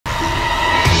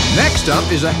Next up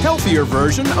is a healthier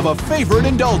version of a favorite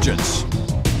indulgence.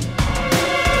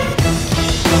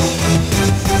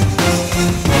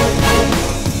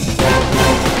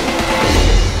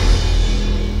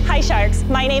 Hi Sharks,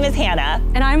 my name is Hannah.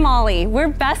 And I'm Molly. We're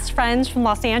best friends from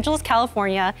Los Angeles,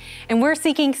 California, and we're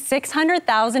seeking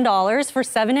 $600,000 for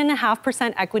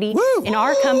 7.5% equity in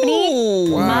our company,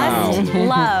 Must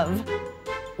Love.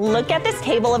 Look at this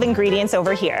table of ingredients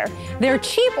over here. They're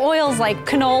cheap oils like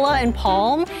canola and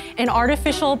palm, and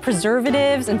artificial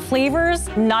preservatives and flavors.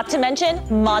 Not to mention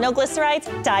monoglycerides,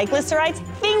 diglycerides,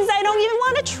 things I don't even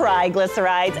want to try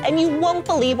glycerides, and you won't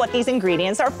believe what these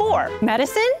ingredients are for.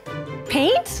 Medicine?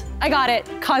 Paint? I got it.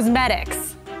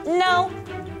 Cosmetics. No.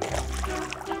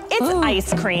 It's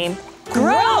ice cream.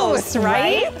 Gross,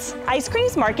 right? Ice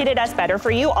creams marketed as better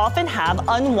for you often have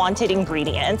unwanted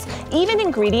ingredients, even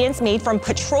ingredients made from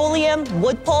petroleum,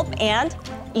 wood pulp, and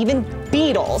even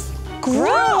beetles.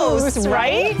 Gross,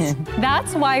 right?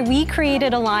 That's why we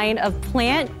created a line of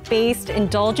plant-based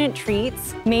indulgent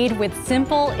treats made with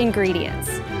simple ingredients.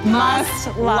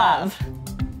 Must Love.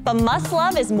 But Must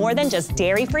Love is more than just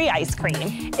dairy-free ice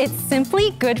cream. It's simply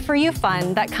good-for-you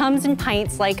fun that comes in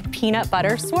pints like peanut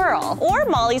butter swirl. Or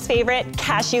Molly's favorite,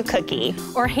 cashew cookie.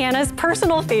 Or Hannah's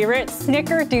personal favorite,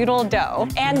 snickerdoodle dough.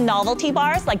 And novelty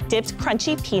bars like dipped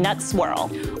crunchy peanut swirl.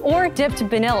 Or dipped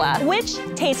vanilla. Which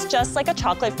tastes just like a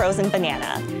chocolate frozen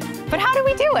banana. But how do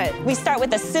we do it? We start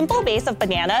with a simple base of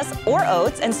bananas or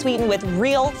oats and sweeten with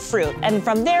real fruit. And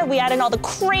from there, we add in all the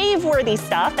crave-worthy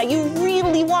stuff that you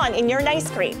really want in your ice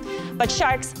cream. But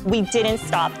Sharks, we didn't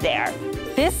stop there.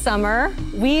 This summer,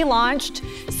 we launched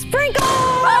Sprinkles!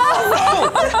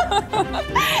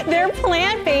 They're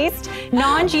plant-based,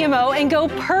 non-GMO, and go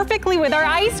perfectly with our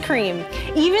ice cream.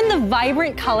 Even the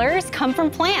vibrant colors come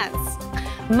from plants.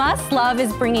 Must Love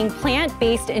is bringing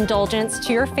plant-based indulgence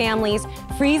to your family's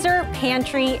freezer,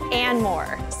 pantry, and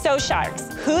more. So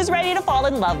Sharks, who's ready to fall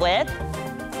in love with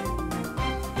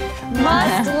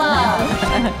Must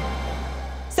Love?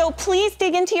 So please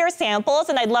dig into your samples,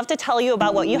 and I'd love to tell you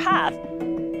about what you have.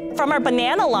 From our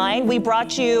banana line, we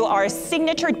brought you our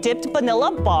signature dipped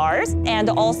vanilla bars and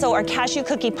also our cashew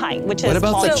cookie pint, which is What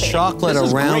about the chocolate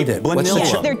around it? What's the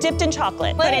Yeah, they're dipped in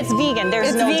chocolate, but it's vegan.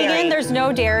 There's no dairy. It's vegan, there's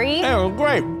no dairy. Oh,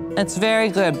 great. It's very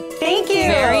good. Thank you.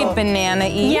 Very banana-y.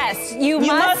 Yes, you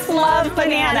must love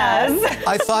bananas.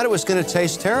 I thought it was going to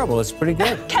taste terrible. It's pretty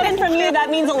good. Kevin, from you, that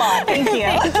means a lot. Thank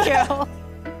you. Thank you.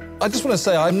 I just want to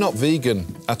say I'm not vegan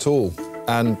at all,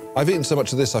 and I've eaten so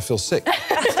much of this I feel sick.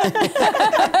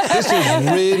 This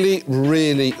is really,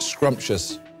 really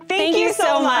scrumptious. Thank you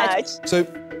so much. So,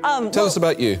 tell us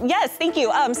about you. Yes, thank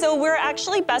you. So we're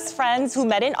actually best friends who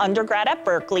met in undergrad at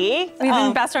Berkeley. We've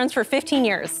been best friends for 15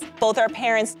 years. Both our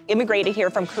parents immigrated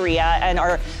here from Korea and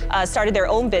started their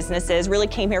own businesses, really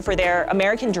came here for their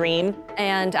American dream.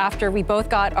 And after we both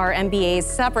got our MBAs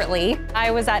separately,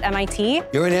 I was at MIT.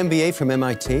 You're an MBA from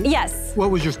MIT? Yes. What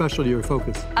was your specialty or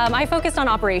focus? I focused on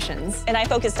operations. And I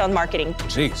focused on marketing.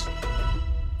 Jeez.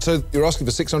 So you're asking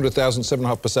for 600,000,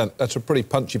 7.5%. That's a pretty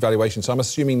punchy valuation. So I'm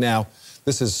assuming now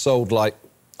this is sold like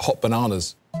hot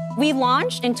bananas. We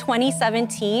launched in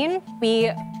 2017.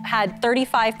 We had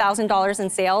 $35,000 in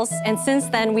sales, and since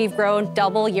then we've grown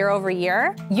double year over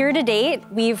year. Year to date,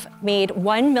 we've made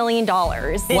 $1 million.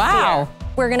 Wow.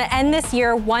 We're gonna end this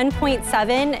year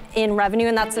 1.7 in revenue,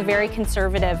 and that's a very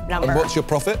conservative number. And what's your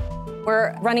profit?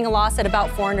 We're running a loss at about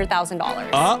 $400,000.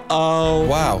 Uh-oh.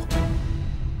 Wow.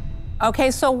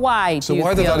 Okay, so why do you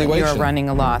why the feel that valuation? you're running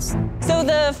a loss? So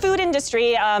the food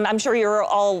industry, I'm sure you're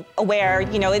all aware,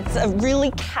 it's a really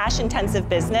cash-intensive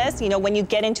business. When you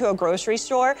get into a grocery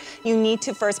store, you need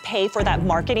to first pay for that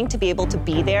marketing to be able to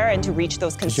be there and to reach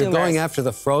those consumers. You're going after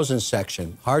the frozen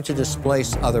section. Hard to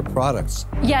displace other products.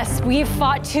 Yes, we've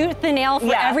fought tooth and nail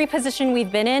for every position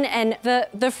we've been in, and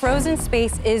the frozen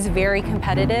space is very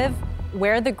competitive.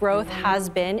 Where the growth has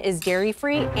been is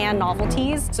dairy-free and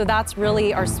novelties, so that's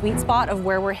really our sweet spot of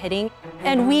where we're hitting.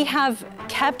 And we have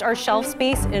kept our shelf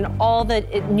space in all the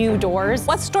new doors.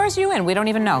 What stores are you in? We don't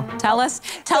even know. Tell us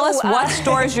what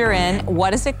stores you're in,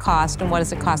 what does it cost, and what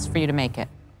does it cost for you to make it?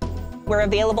 We're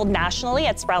available nationally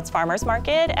at Sprouts Farmers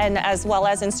Market and as well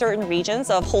as in certain regions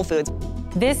of Whole Foods.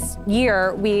 This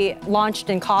year, we launched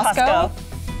in Costco.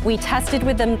 We tested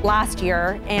with them last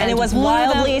year, and it was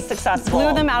wildly successful.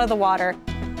 Blew them out of the water.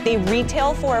 They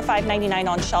retail for $5.99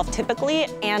 on shelf typically.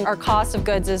 And our cost of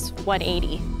goods is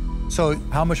 $180. So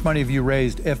how much money have you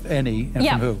raised, if any, and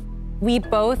from who? We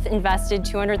both invested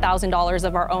 $200,000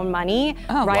 of our own money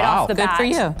right off the Good bat. for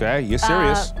you. Okay, you're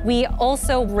serious. We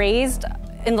also raised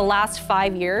in the last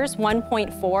 5 years,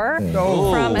 1.4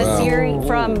 Oh, from a series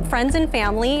from friends and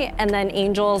family, and then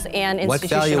angels and What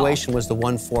institutional. valuation was the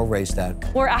 1.4 raised at?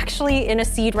 We're actually in a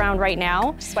seed round right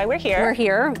now. That's why we're here. We're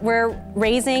here. We're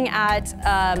raising at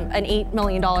an $8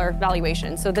 million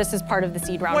valuation. So this is part of the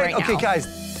seed round right okay, now.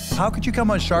 guys, how could you come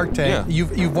on Shark Tank? Yeah.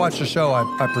 You've watched the show,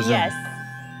 I presume. Yes.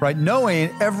 Right,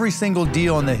 knowing every single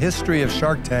deal in the history of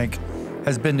Shark Tank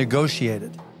has been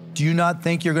negotiated. Do you not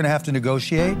think you're going to have to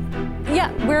negotiate? Yeah,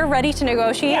 we're ready to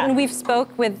negotiate, Yeah. and we've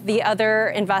spoke with the other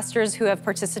investors who have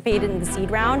participated in the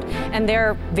seed round, and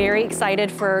they're very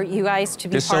excited for you guys to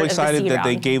be They're part so of the excited seed that round.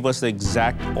 they gave us the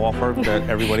exact offer that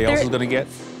everybody else They're- is going to get.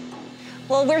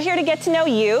 Well, we're here to get to know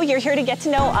you. You're here to get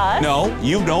to know us. No,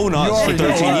 you've known us for already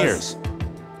know 13 us. years.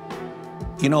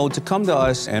 You know, to come to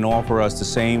us and offer us the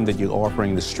same that you're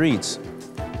offering the streets,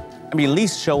 I mean, at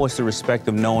least show us the respect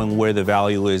of knowing where the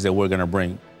value is that we're going to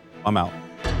bring. I'm out.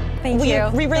 Thank We you.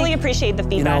 really appreciate the You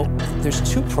feedback. know, there's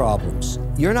two problems.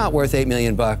 You're not worth $8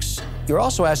 million. You're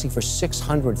also asking for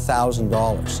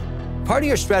 $600,000. Part of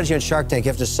your strategy on Shark Tank, you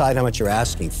have to decide how much you're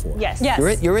asking for. Yes. Yes.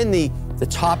 You're in the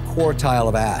top quartile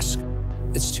of ask.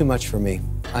 It's too much for me.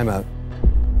 I'm out.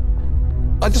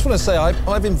 I just want to say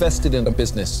I've invested in a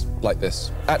business like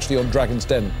this, actually on Dragon's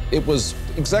Den. It was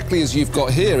exactly as you've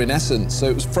got here in essence, so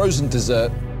it was frozen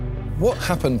dessert. What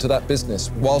happened to that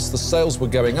business whilst the sales were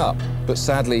going up, but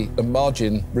sadly the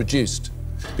margin reduced?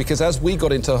 Because as we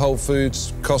got into Whole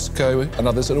Foods, Costco and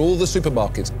others and all the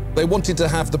supermarkets, they wanted to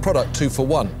have the product 2 for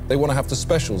 1. They want to have the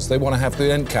specials, they want to have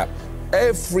the end cap.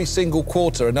 Every single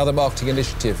quarter, another marketing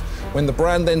initiative. When the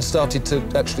brand then started to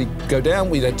actually go down,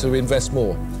 we had to invest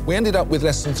more. We ended up with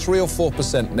less than 3 or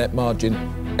 4% net margin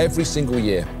every single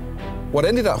year. What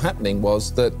ended up happening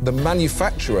was that the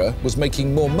manufacturer was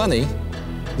making more money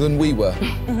than we were.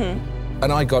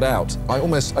 And I got out.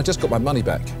 I just got my money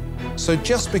back. So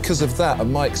just because of that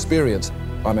and my experience,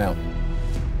 I'm out.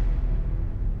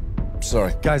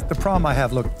 Sorry. Guys, the problem I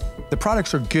have, look, the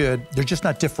products are good, they're just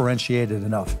not differentiated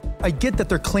enough. I get that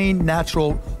they're clean,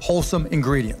 natural, wholesome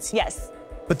ingredients. Yes.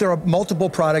 But there are multiple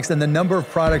products, and the number of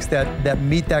products that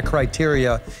meet that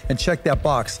criteria and check that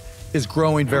box is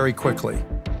growing very quickly.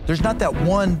 There's not that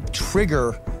one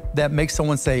trigger that makes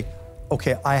someone say,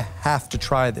 okay, I have to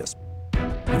try this.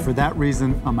 And for that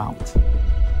reason, I'm out.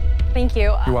 Thank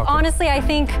you. You're welcome. Honestly, I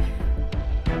think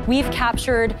we've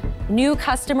captured new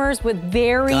customers with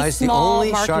very Guys, the small only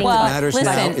Shark marketing Tank Well, matters now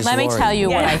listen, is let me Lori. tell you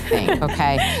what Yeah. I think,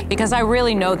 okay? Because I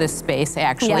really know this space,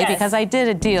 actually, Yes. because I did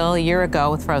a deal a year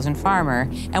ago with Frozen Farmer,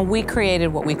 and we created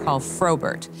what we call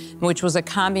Frobert, which was a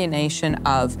combination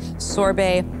of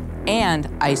sorbet and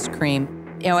ice cream.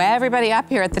 You know, everybody up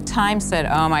here at the time said,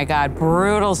 oh my God,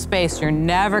 brutal space, you're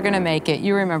never gonna make it.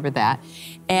 You remember that.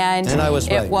 And I was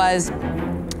right. it was,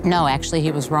 no, actually,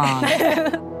 he was wrong.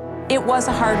 It was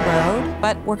a hard road,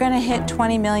 but we're gonna hit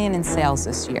 20 million in sales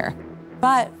this year.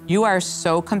 But you are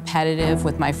so competitive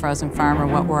with my Frozen Farmer,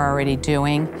 what we're already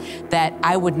doing, that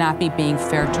I would not be being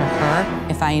fair to her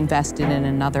if I invested in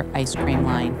another ice cream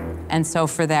line. And so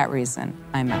for that reason,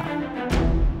 I'm out.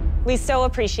 We so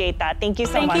appreciate that. Thank you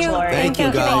so Thank much, you. Lori. Thank you,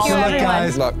 guys. Thank you, Good luck, everyone.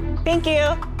 guys. Good luck. Thank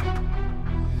you.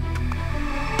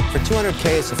 For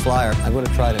 $200K, it's a flyer. I would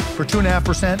have tried it. For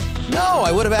 2.5%? No,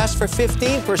 I would have asked for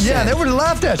 15%. Yeah, they would have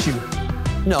laughed at you.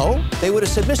 No, they would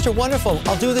have said, Mr. Wonderful,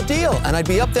 I'll do the deal. And I'd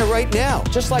be up there right now,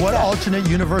 just like What that. alternate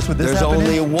universe would this There's happen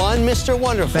only in? one Mr.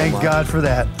 Wonderful. Thank Mark. God for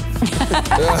that.